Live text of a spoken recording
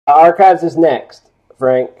Archives is next,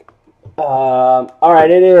 Frank. All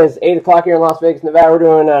right, it is 8 o'clock here in Las Vegas, Nevada. We're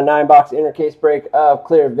doing a 9-box inner case break of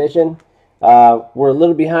Clear Vision. We're a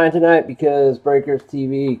little behind tonight because Breakers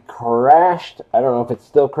TV crashed. I don't know if it's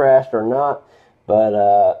still crashed or not,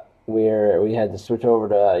 but we had to switch over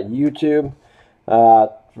to YouTube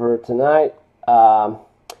for tonight. Yeah.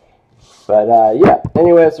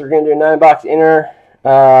 Anyways, we're gonna do a 9-box inner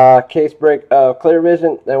case break of Clear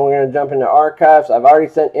Vision. Then we're going to jump into Archives. I've already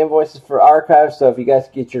sent invoices for Archives, so if you guys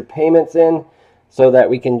get your payments in so that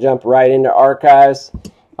we can jump right into Archives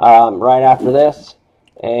right after this,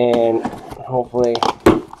 and hopefully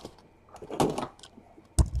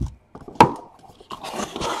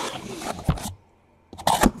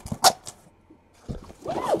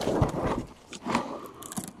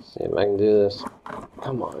see if I can do this.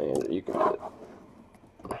 Come on, Andrew, you can do it.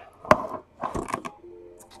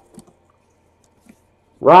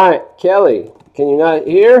 Right, Kelly, can you not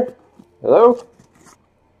hear? Hello?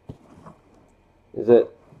 Is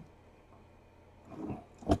it?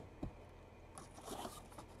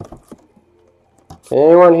 Can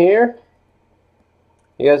anyone hear?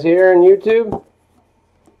 You guys hear on YouTube?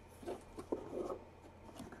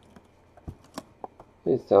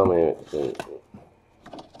 Please tell me.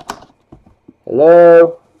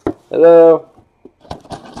 Hello? Hello?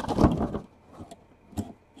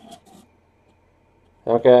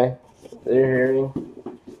 Okay, they're hearing.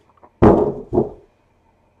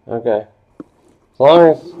 Okay, as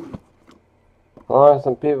long as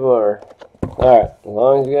some people are, alright, as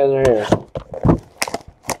long as you guys are here.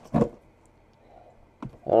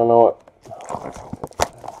 I don't know what,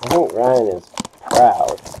 I think Ryan is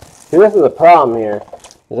proud. See, this is the problem here,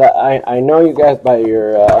 is that I know you guys by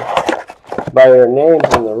your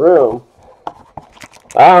names in the room.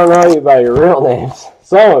 I don't know you by your real names.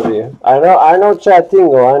 Some of you. I know Chad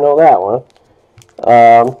Tingle, I know that one.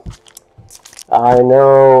 I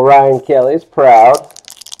know Ryan Kelly's proud.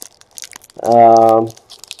 I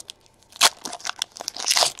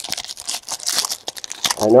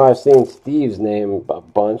know I've seen Steve's name a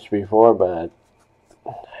bunch before, but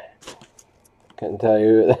I couldn't tell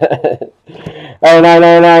you that.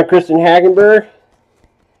 999 Christian Hagenberg.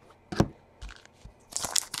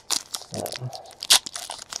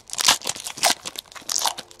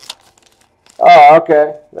 Oh,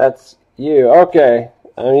 okay, that's you. Okay,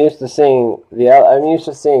 I'm used to seeing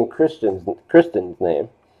Kristen's name.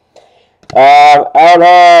 Out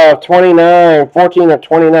of 29, 14 of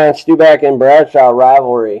 29, Stuback and Bradshaw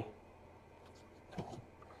rivalry.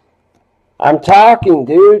 I'm talking,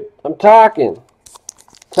 dude. I'm talking.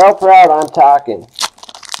 Tell Proud I'm talking.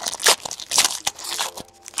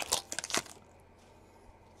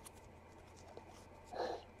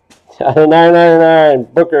 Out of 999,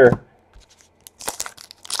 Booker.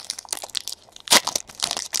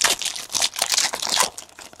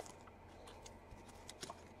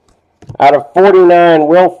 Out of 49,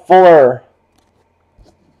 Will Fuller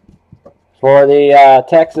for the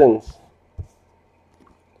Texans.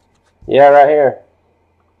 Yeah, right here.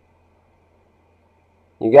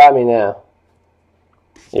 You got me now.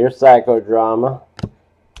 Your psychodrama.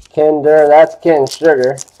 Ken Durr, that's Ken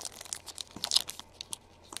Sugar.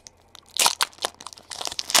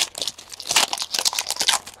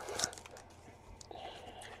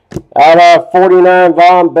 Out of 49,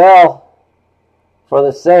 Von Bell for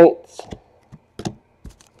the Saints.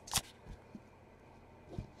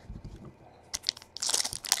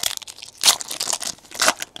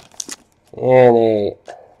 And a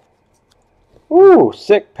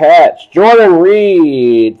sick patch. Jordan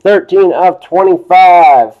Reed, 13 of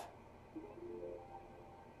 25.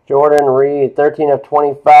 Jordan Reed, 13 of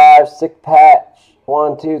 25. Sick patch.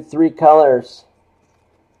 1, 2, 3 colors.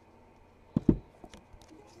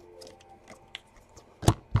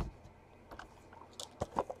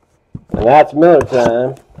 And that's Miller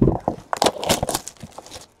time.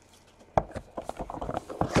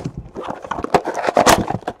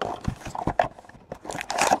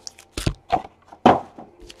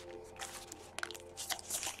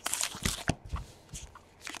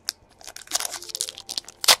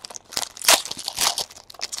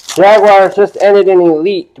 Jaguars just ended in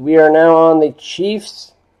Elite. We are now on the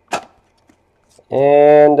Chiefs.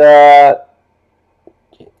 And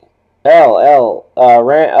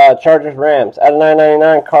Chargers Rams. Out of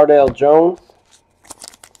 999, Cardale Jones.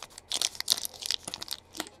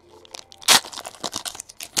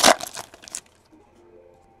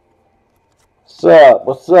 What's up?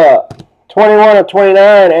 What's up? 21 of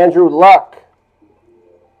 29, Andrew Luck.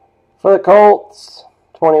 For the Colts.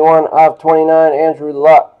 21 of 29, Andrew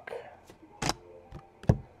Luck.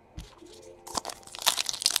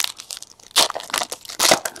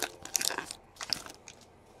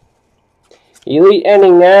 Elite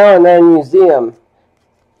ending now, and then Museum.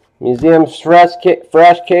 Museum's fresh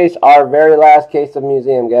case, our very last case of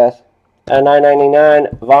Museum, guys. At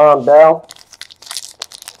 $9.99, Von Bell.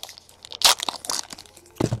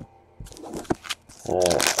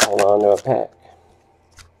 Hold on to a pack.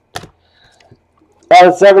 Out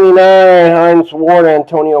of 79, Hines Ward,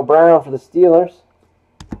 Antonio Brown for the Steelers.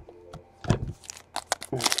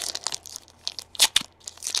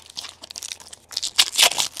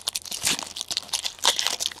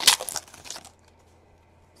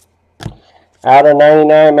 Out of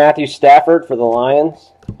 99, Matthew Stafford for the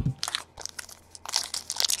Lions.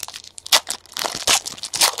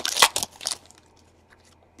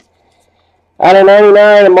 Out of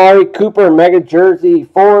 99, Amari Cooper, mega jersey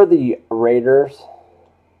for the Raiders.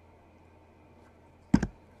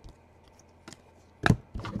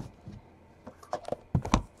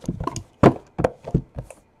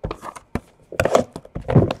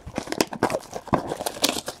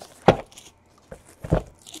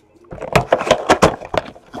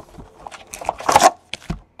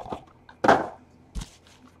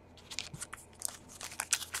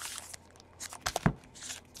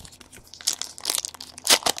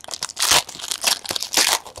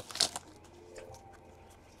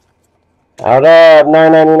 Out of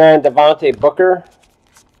 $9.99, Devontae Booker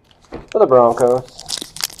for the Broncos.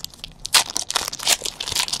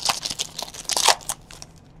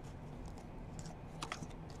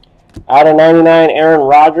 Out of 99, Aaron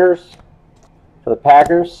Rodgers for the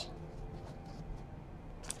Packers.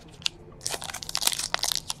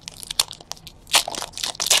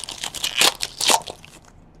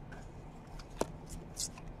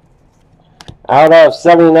 Out of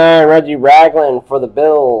 79, Reggie Ragland for the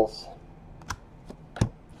Bills.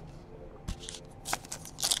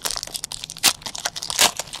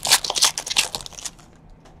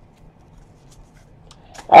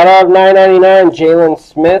 Out of $9.99, Jalen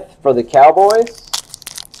Smith for the Cowboys.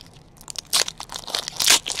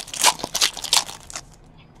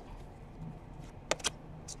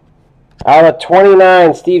 Out of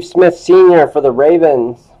 29, Steve Smith Sr. for the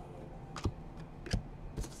Ravens.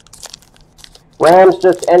 Rams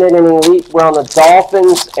just ended an elite. We're on the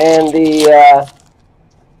Dolphins and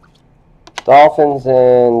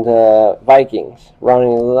the Vikings. Running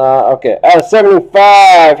okay. Out of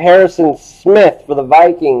 75, Harrison Smith for the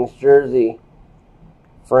Vikings jersey.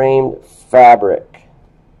 Framed fabric.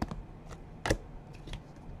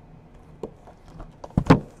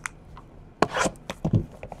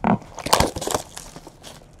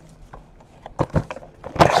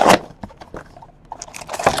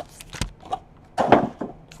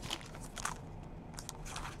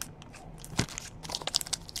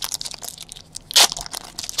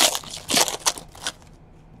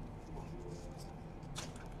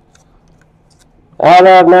 Out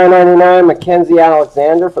of $9.99, Mackenzie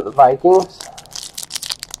Alexander for the Vikings.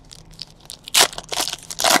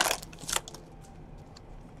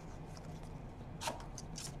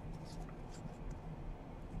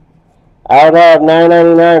 Out of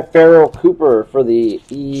 $9.99, Farrell Cooper for the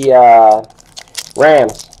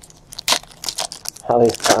Rams. How they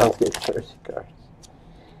sound good jersey cards.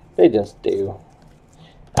 They just do.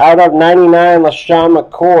 Out of 99, LaShawn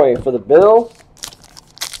McCoy for the Bills.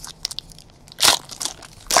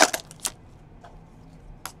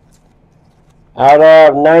 Out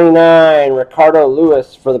of 99, Ricardo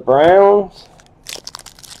Lewis for the Browns.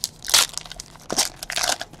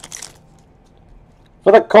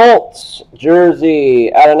 For the Colts,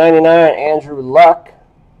 jersey, out of 99, Andrew Luck.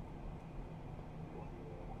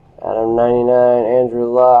 Out of 99,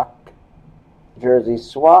 Andrew Luck, jersey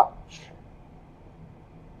swatch.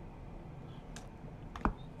 I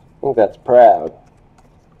think that's proud.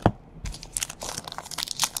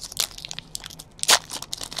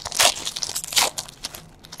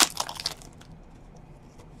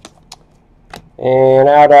 And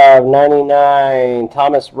out of 99,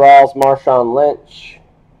 Thomas Rawls, Marshawn Lynch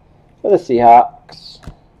for the Seahawks.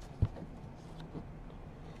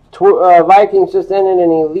 Vikings just ended an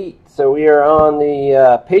elite, so we are on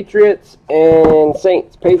the Patriots and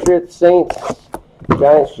Saints. Patriots, Saints,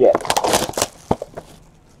 Giants, Jets.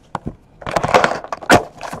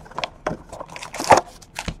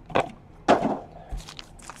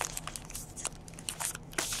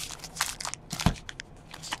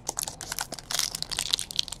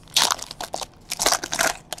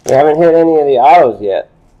 We haven't hit any of the autos yet.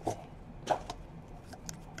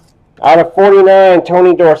 Out of 49,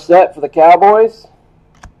 Tony Dorsett for the Cowboys.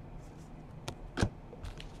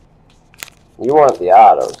 You want the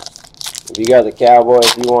autos. If you got the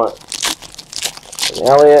Cowboys, you want an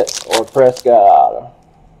Elliott or Prescott auto.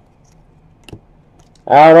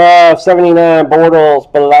 Out of 79,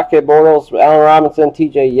 Bortles, Balake Bortles, Allen Robinson,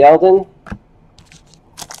 TJ Yeldon.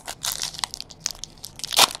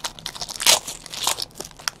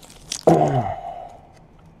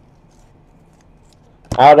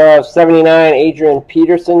 Out of 79, Adrian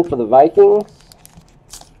Peterson for the Vikings.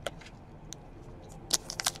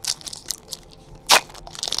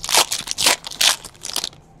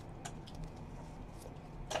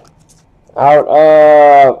 Out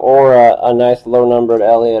of, or a nice low-numbered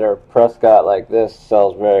Elliott or Prescott like this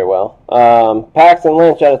sells very well. Paxton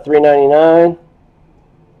Lynch out of 399.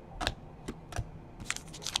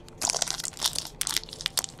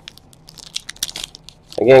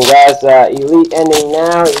 Again, guys, Elite ending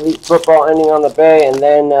now, Elite Football ending on the Bay, and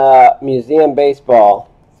then Museum Baseball.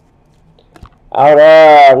 Out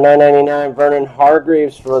of 999, Vernon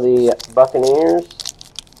Hargreaves for the Buccaneers.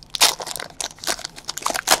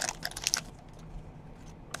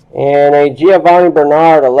 And a Giovanni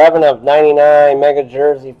Bernard, 11 of 99, Mega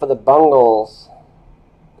Jersey for the Bungles.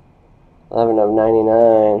 11 of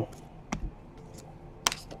 99.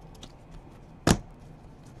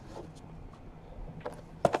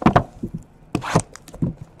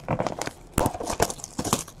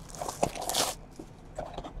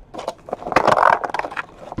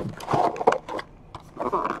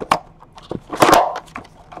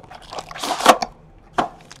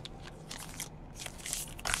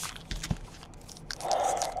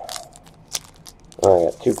 Oh,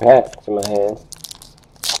 I got 2 packs in my hand.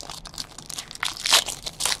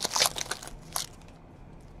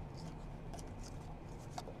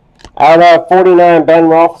 Out of 49, Ben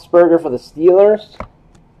Roethlisberger for the Steelers.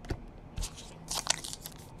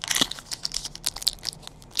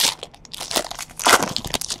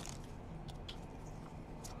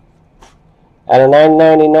 Out of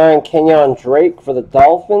 999, Kenyon Drake for the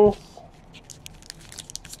Dolphins.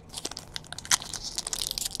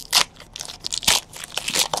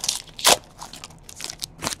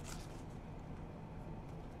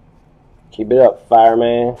 Keep it up,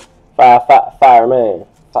 fireman. Fireman.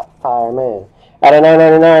 Fireman. Out of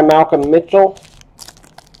 999, Malcolm Mitchell.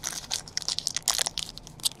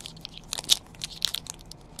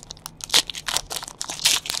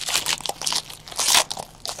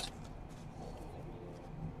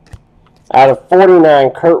 Out of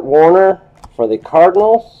 49, Kurt Warner for the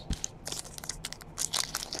Cardinals.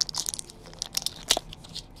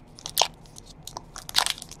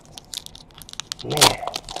 Man.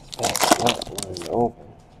 Open.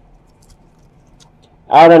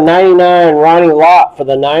 Out of 99, Ronnie Lott for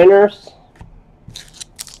the Niners.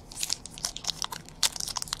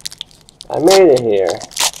 I made it here.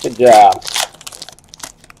 Good job.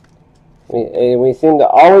 We seem to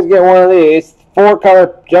always get one of these.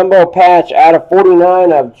 4-color jumbo patch out of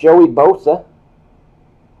 49 of Joey Bosa.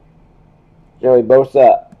 Joey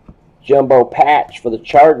Bosa jumbo patch for the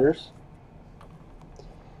Chargers.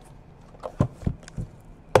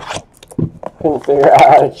 Couldn't figure out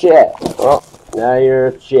how to chat. Well, now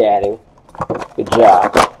you're chatting. Good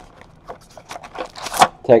job.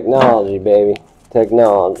 Technology, baby.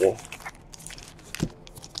 Technology.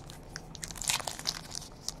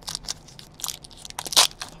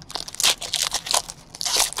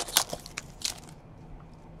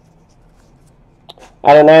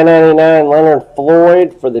 Out of 999, Leonard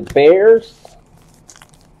Floyd for the Bears.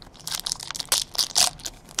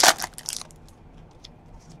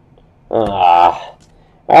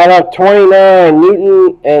 Out of 29,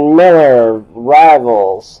 Newton and Miller,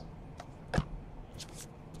 rivals.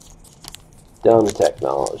 Dumb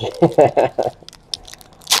technology.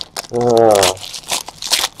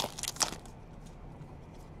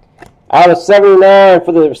 Out of 79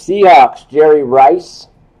 for the Seahawks, Jerry Rice.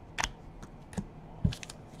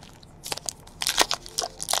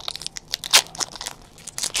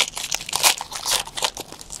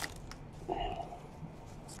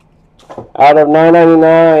 Out of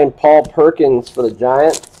 999, Paul Perkins for the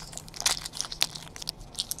Giants.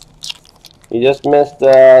 You just missed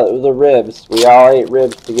the ribs. We all ate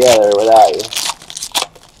ribs together without you.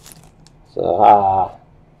 So,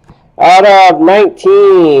 out of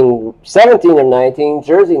 19, 17 of 19,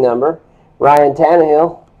 jersey number, Ryan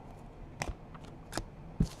Tannehill.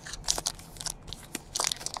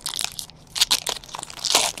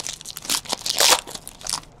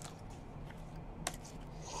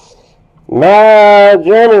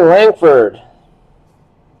 Jeremy Langford. I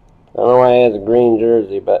don't know why he has a green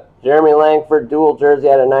jersey, but Jeremy Langford, dual jersey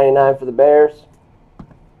out of 99 for the Bears.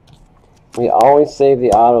 We always save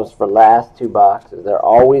the autos for last 2 boxes. They're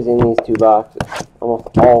always in these 2 boxes.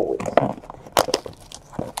 Almost always.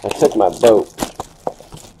 I took my boat.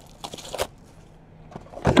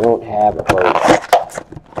 I don't have a boat.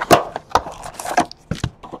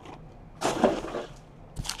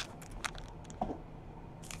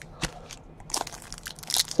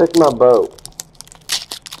 Pick my boat.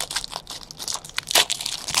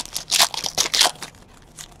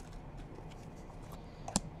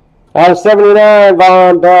 Out of 79,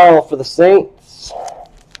 Von Bell for the Saints.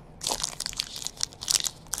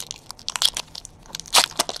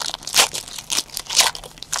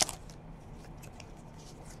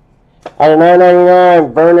 Out of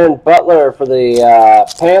 999, Vernon Butler for the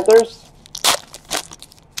Panthers.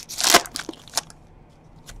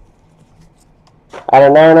 Out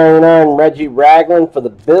of 999, Reggie Ragland for the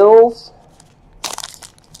Bills.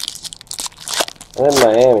 And in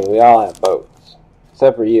Miami, we all have boats,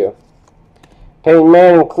 except for you. Peyton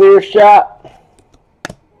Manning clear shot.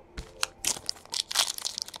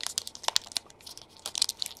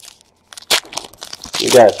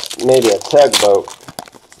 You got maybe a tugboat.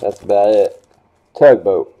 That's about it.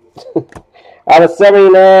 Tugboat. Out of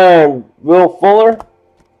 79, Will Fuller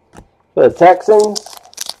for the Texans.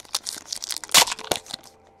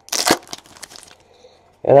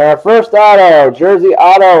 And our first auto, jersey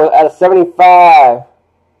auto out of 75.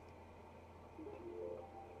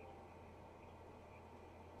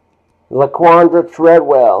 Laquandra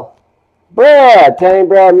Treadwell. Brad, Tanny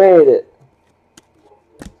Brad made it.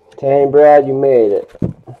 Tanny Brad, you made it.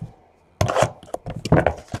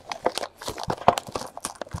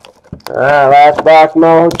 Alright, last box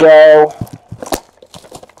mojo.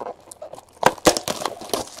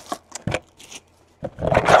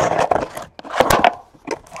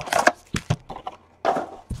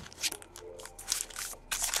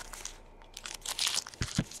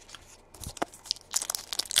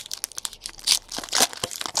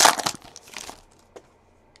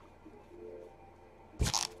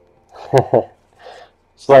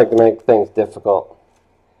 Just like to make things difficult.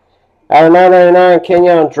 Out of 999,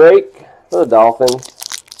 Kenyon Drake for the Dolphins.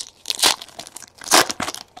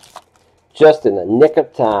 Just in the nick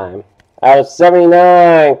of time. Out of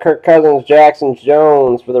 79, Kirk Cousins, Jackson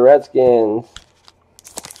Jones for the Redskins.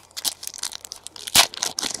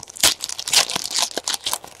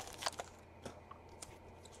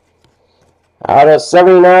 Out of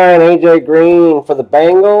 79, AJ Green for the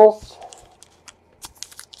Bengals.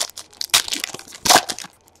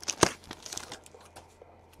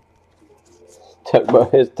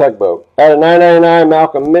 His tugboat. Out of 999,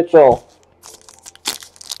 Malcolm Mitchell.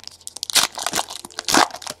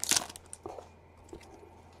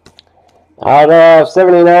 Out of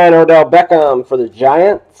 79, Odell Beckham for the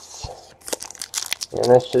Giants. And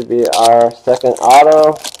this should be our second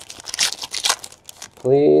auto.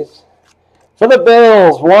 Please. For the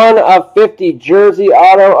Bills, 1 of 50 jersey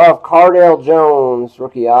auto of Cardale Jones.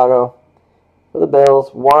 Rookie auto. For the Bills,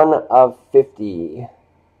 1 of 50.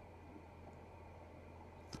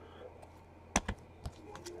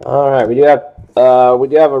 All right, we do have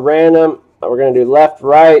a random. We're going to do left,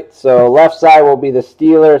 right. So left side will be the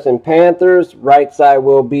Steelers and Panthers. Right side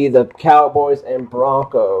will be the Cowboys and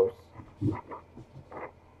Broncos.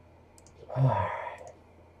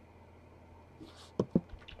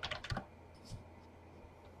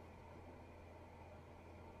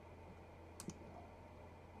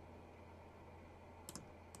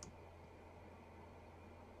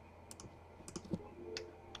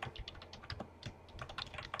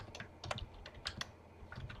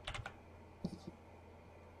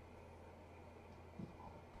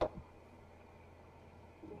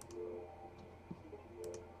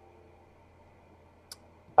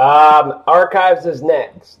 Archives is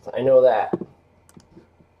next. I know that.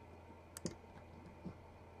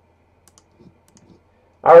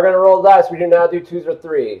 All right, we're going to roll dice. We do not do 2s or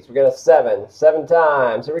 3s. We got a 7. 7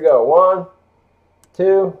 times. Here we go. 1,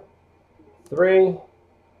 2, 3,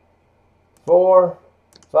 4,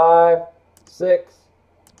 5, 6,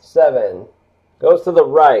 7. Goes to the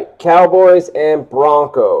right. Cowboys and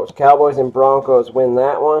Broncos. Cowboys and Broncos win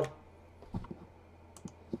that one.